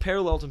Jesus has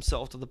paralleled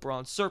himself to the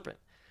bronze serpent.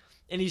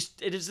 And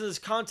it is in this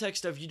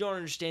context of you don't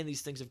understand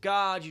these things of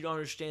God, you don't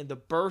understand the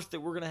birth that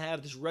we're going to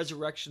have, this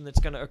resurrection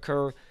that's going to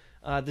occur,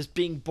 this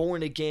being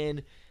born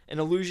again, an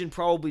allusion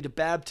probably to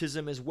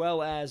baptism as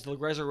well as the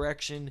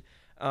resurrection,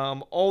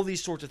 all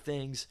these sorts of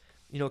things,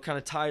 kind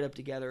of tied up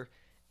together.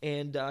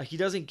 And he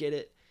doesn't get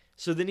it.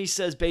 So then he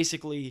says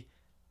basically,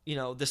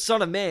 the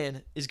Son of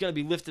Man is going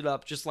to be lifted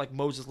up just like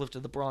Moses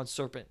lifted the bronze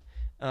serpent.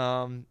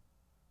 And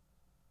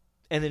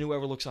then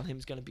whoever looks on him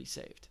is going to be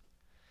saved.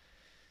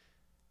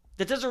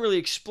 That doesn't really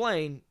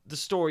explain the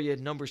story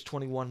in Numbers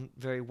 21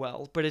 very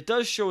well, but it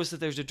does show us that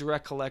there's a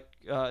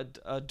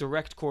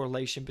direct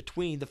correlation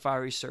between the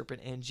fiery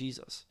serpent and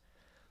Jesus.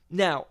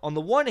 Now, on the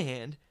one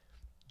hand,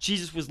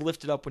 Jesus was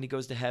lifted up when he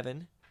goes to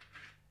heaven.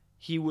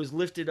 He was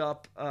lifted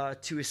up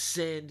to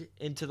ascend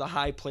into the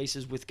high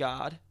places with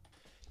God,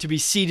 to be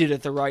seated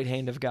at the right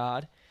hand of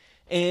God,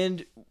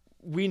 and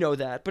we know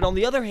that. But on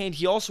the other hand,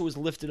 he also was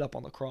lifted up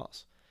on the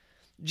cross.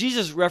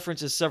 Jesus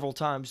references several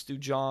times through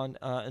John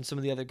and some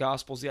of the other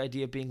Gospels the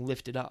idea of being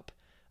lifted up,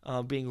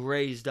 being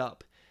raised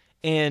up.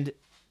 And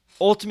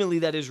ultimately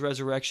that is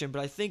resurrection,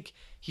 but I think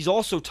he's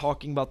also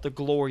talking about the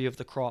glory of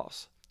the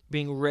cross,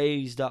 being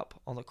raised up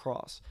on the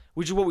cross,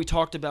 which is what we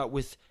talked about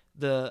with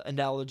the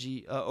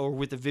analogy or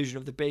with the vision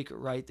of the baker,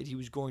 right? That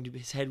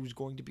his head was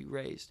going to be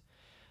raised.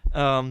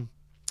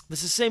 This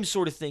is the same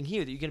sort of thing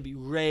here, that you're going to be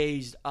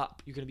raised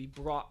up, you're going to be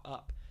brought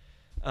up,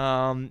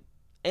 and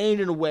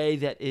in a way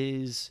that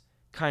is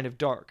kind of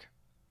dark.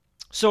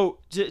 So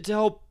to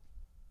help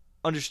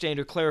understand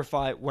or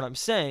clarify what I'm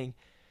saying,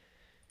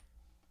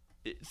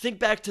 think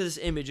back to this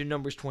image in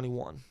Numbers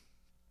 21.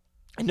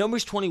 In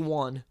Numbers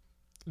 21,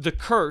 the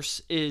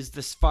curse is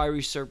the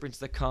fiery serpents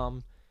that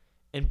come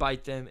and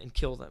bite them and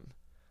kill them.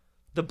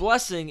 The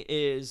blessing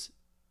is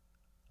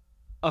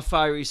a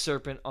fiery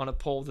serpent on a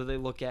pole that they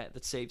look at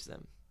that saves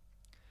them.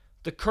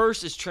 The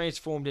curse is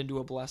transformed into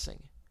a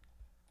blessing.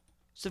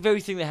 It's the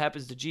very thing that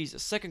happens to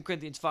Jesus. 2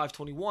 Corinthians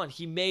 5:21,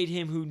 he made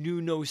him who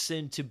knew no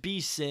sin to be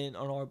sin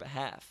on our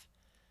behalf.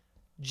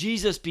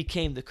 Jesus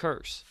became the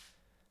curse.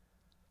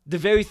 The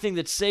very thing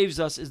that saves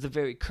us is the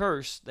very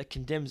curse that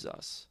condemns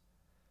us.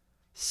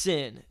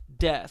 Sin,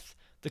 death,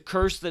 the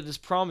curse that is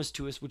promised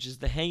to us, which is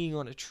the hanging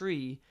on a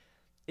tree,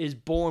 is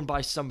borne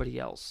by somebody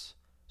else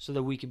so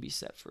that we can be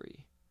set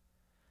free.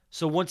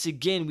 So once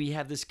again, we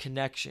have this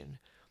connection,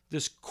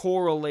 this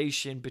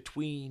correlation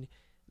between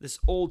this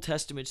Old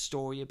Testament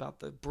story about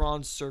the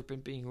bronze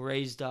serpent being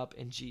raised up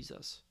and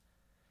Jesus.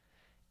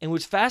 And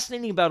what's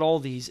fascinating about all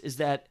these is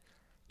that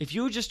if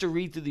you were just to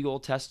read through the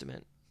Old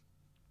Testament,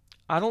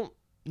 I don't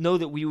know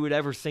that we would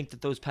ever think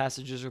that those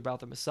passages are about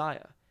the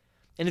Messiah.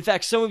 And in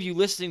fact, some of you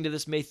listening to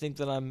this may think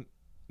that I'm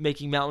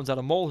making mountains out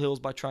of molehills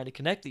by trying to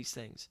connect these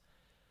things.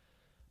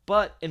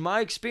 But in my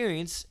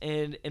experience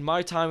and in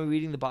my time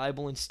reading the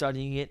Bible and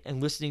studying it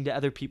and listening to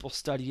other people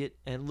study it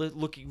and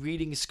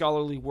reading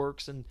scholarly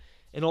works and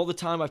all the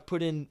time I've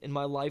put in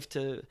my life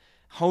to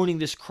honing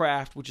this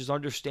craft, which is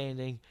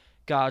understanding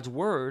God's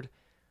Word,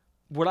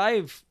 what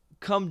I've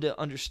come to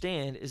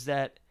understand is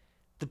that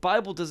the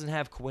Bible doesn't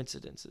have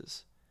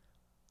coincidences.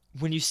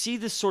 When you see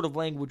this sort of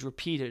language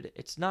repeated,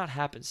 it's not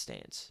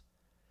happenstance.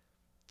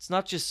 It's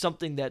not just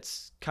something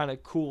that's kind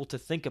of cool to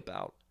think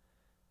about.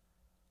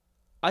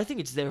 I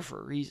think it's there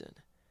for a reason.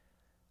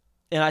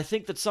 And I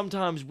think that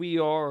sometimes we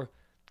are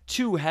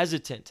too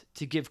hesitant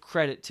to give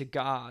credit to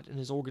God and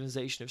his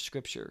organization of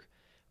Scripture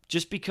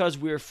just because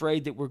we're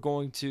afraid that we're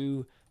going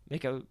to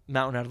make a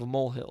mountain out of a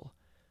molehill.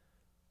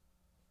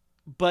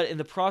 But in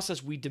the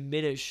process, we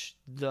diminish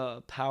the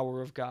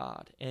power of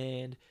God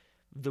and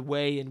the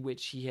way in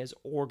which he has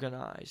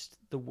organized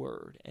the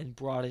Word and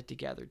brought it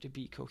together to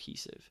be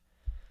cohesive.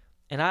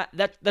 And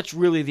that's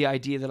really the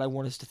idea that I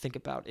want us to think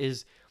about,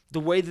 is the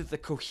way that the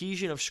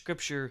cohesion of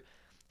Scripture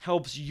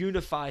helps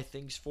unify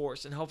things for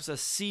us and helps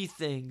us see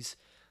things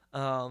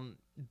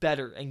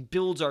better and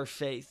builds our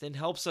faith and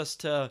helps us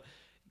to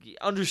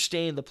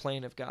understand the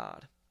plan of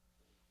God.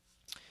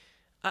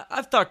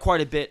 I've thought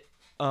quite a bit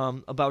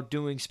about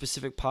doing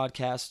specific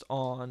podcasts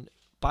on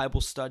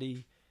Bible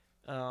study,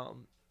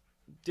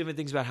 different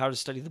things about how to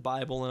study the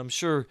Bible, and I'm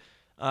sure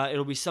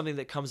it'll be something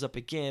that comes up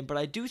again. But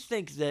I do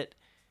think that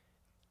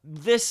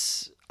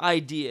this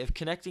idea of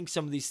connecting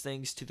some of these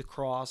things to the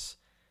cross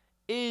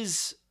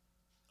is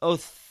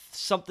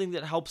something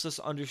that helps us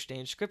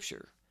understand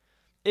Scripture,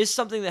 is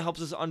something that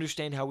helps us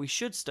understand how we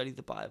should study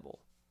the Bible.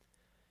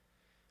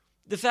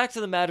 The fact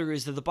of the matter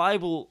is that the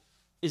Bible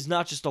is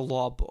not just a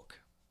law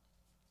book.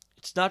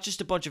 It's not just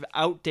a bunch of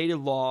outdated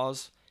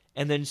laws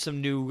and then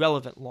some new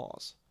relevant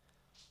laws.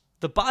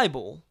 The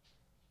Bible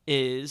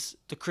is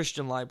the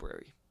Christian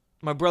library.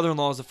 My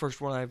brother-in-law is the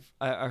first one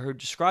I heard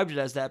described it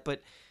as that,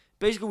 but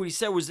basically what he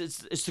said was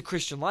it's the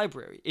Christian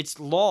library. It's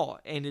law,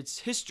 and it's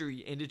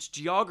history, and it's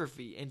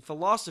geography, and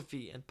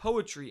philosophy, and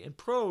poetry, and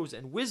prose,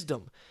 and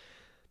wisdom.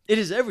 It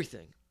is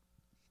everything.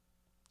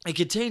 It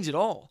contains it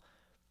all.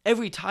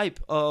 Every type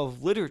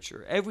of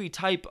literature, every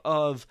type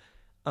of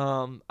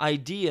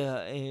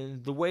idea,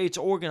 and the way it's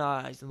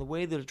organized, and the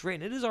way that it's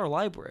written, it is our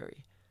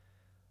library.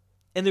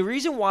 And the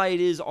reason why it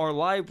is our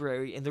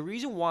library, and the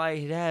reason why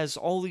it has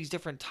all these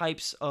different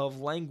types of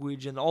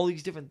language and all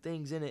these different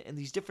things in it, and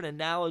these different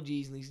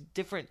analogies and these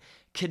different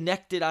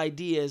connected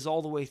ideas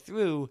all the way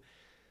through,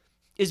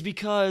 is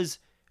because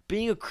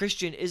being a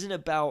Christian isn't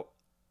about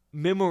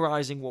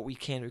memorizing what we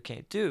can or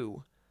can't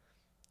do.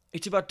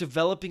 It's about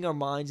developing our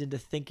minds into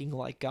thinking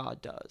like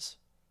God does,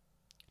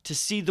 to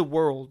see the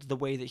world the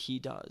way that he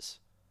does.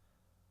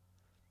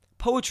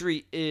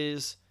 Poetry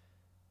is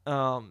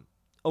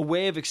a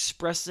way of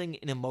expressing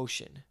an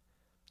emotion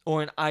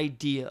or an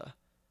idea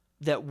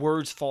that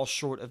words fall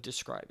short of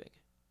describing.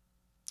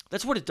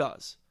 That's what it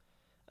does.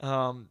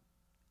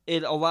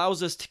 It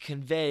allows us to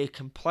convey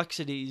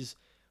complexities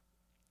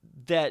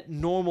that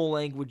normal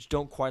language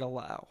don't quite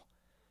allow.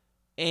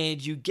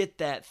 And you get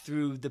that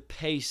through the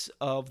pace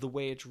of the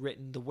way it's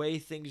written, the way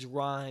things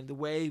rhyme, the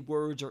way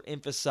words are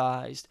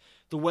emphasized,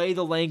 the way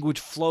the language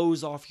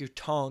flows off your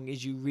tongue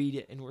as you read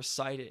it and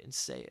recite it and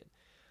say it.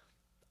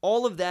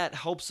 All of that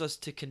helps us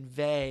to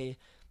convey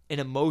an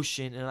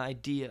emotion, an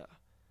idea.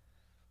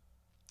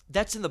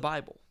 That's in the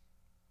Bible.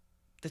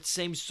 That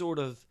same sort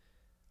of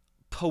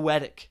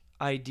poetic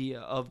idea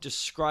of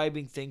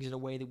describing things in a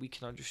way that we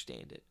can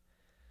understand it.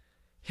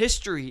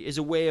 History is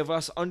a way of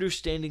us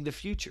understanding the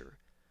future.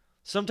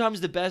 Sometimes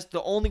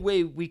the only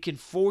way we can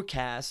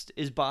forecast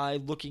is by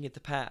looking at the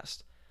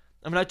past.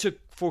 I mean, I took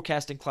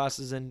forecasting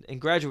classes in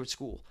graduate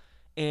school.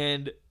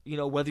 And,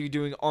 whether you're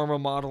doing ARMA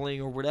modeling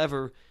or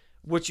whatever,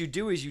 what you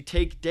do is you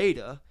take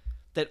data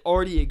that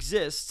already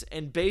exists,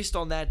 and based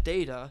on that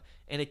data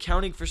and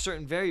accounting for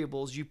certain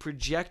variables, you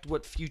project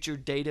what future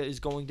data is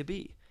going to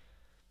be.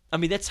 I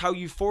mean, that's how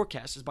you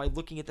forecast, is by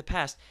looking at the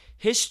past.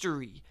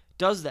 History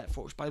does that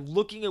for us. By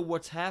looking at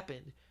what's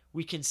happened,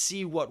 we can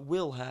see what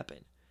will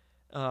happen.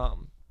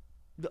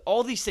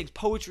 All these things,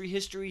 poetry,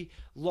 history,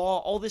 law,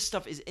 all this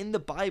stuff is in the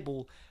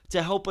Bible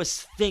to help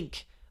us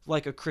think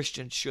like a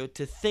Christian should,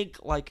 to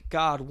think like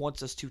God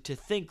wants us to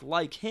think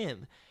like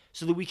Him,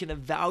 so that we can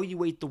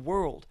evaluate the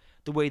world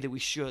the way that we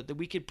should, that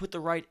we can put the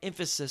right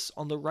emphasis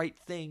on the right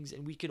things,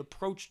 and we can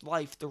approach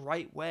life the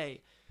right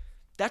way.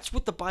 That's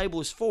what the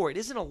Bible is for. It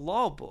isn't a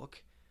law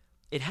book.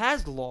 It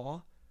has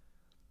law.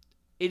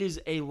 It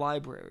is a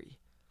library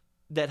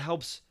that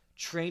helps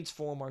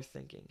transform our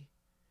thinking,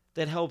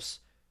 that helps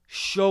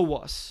show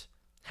us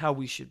how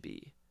we should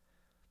be.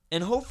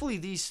 And hopefully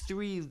these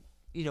three,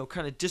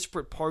 kind of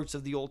disparate parts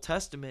of the Old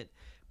Testament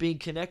being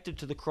connected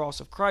to the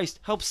cross of Christ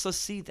helps us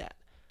see that.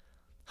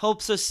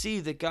 Helps us see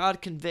that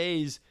God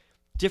conveys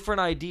different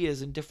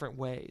ideas in different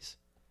ways.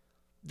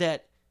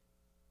 That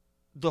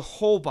the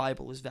whole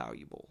Bible is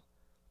valuable.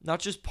 Not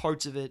just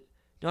parts of it,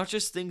 not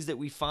just things that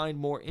we find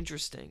more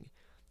interesting.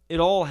 It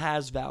all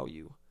has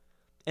value.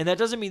 And that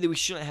doesn't mean that we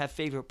shouldn't have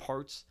favorite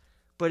parts,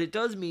 but it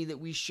does mean that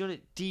we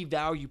shouldn't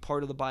devalue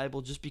part of the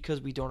Bible just because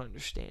we don't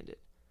understand it.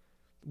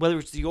 Whether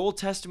it's the Old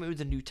Testament or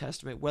the New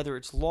Testament, whether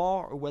it's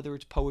law or whether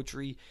it's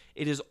poetry,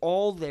 it is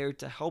all there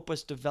to help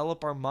us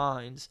develop our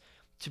minds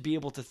to be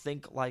able to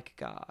think like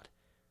God.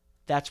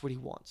 That's what He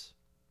wants.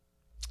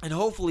 And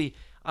hopefully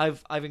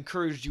I've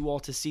encouraged you all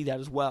to see that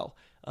as well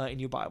in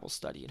your Bible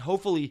study. And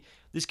hopefully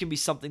this can be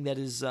something that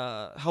is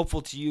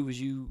helpful to you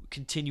as you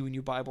continue in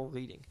your Bible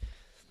reading.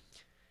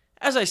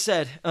 As I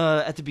said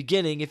at the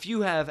beginning, if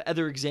you have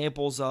other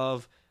examples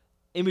of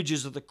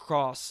images of the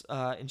cross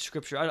in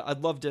Scripture, I'd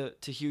love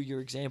to hear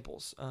your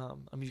examples.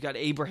 You've got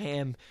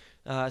Abraham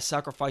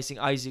sacrificing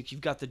Isaac.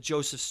 You've got the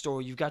Joseph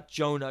story. You've got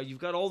Jonah. You've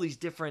got all these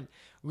different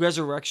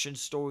resurrection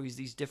stories,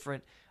 these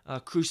different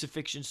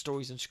crucifixion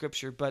stories in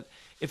Scripture. But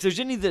if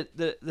there's any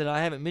that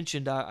I haven't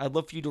mentioned, I'd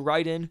love for you to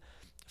write in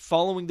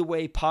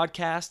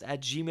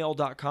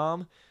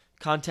followingthewaypodcast@gmail.com.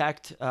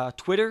 Contact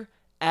Twitter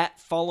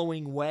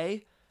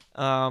 @followingway.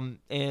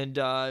 Contact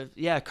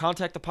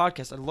the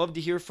podcast. I'd love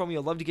to hear from you.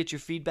 I'd love to get your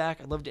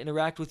feedback. I'd love to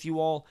interact with you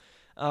all.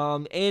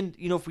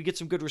 If we get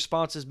some good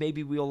responses,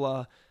 maybe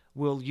we'll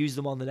use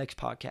them on the next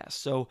podcast.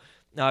 So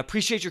I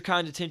appreciate your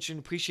kind attention.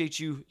 Appreciate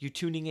you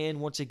tuning in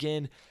once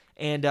again.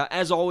 And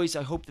as always,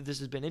 I hope that this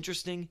has been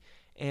interesting,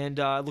 and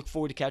I look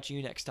forward to catching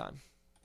you next time.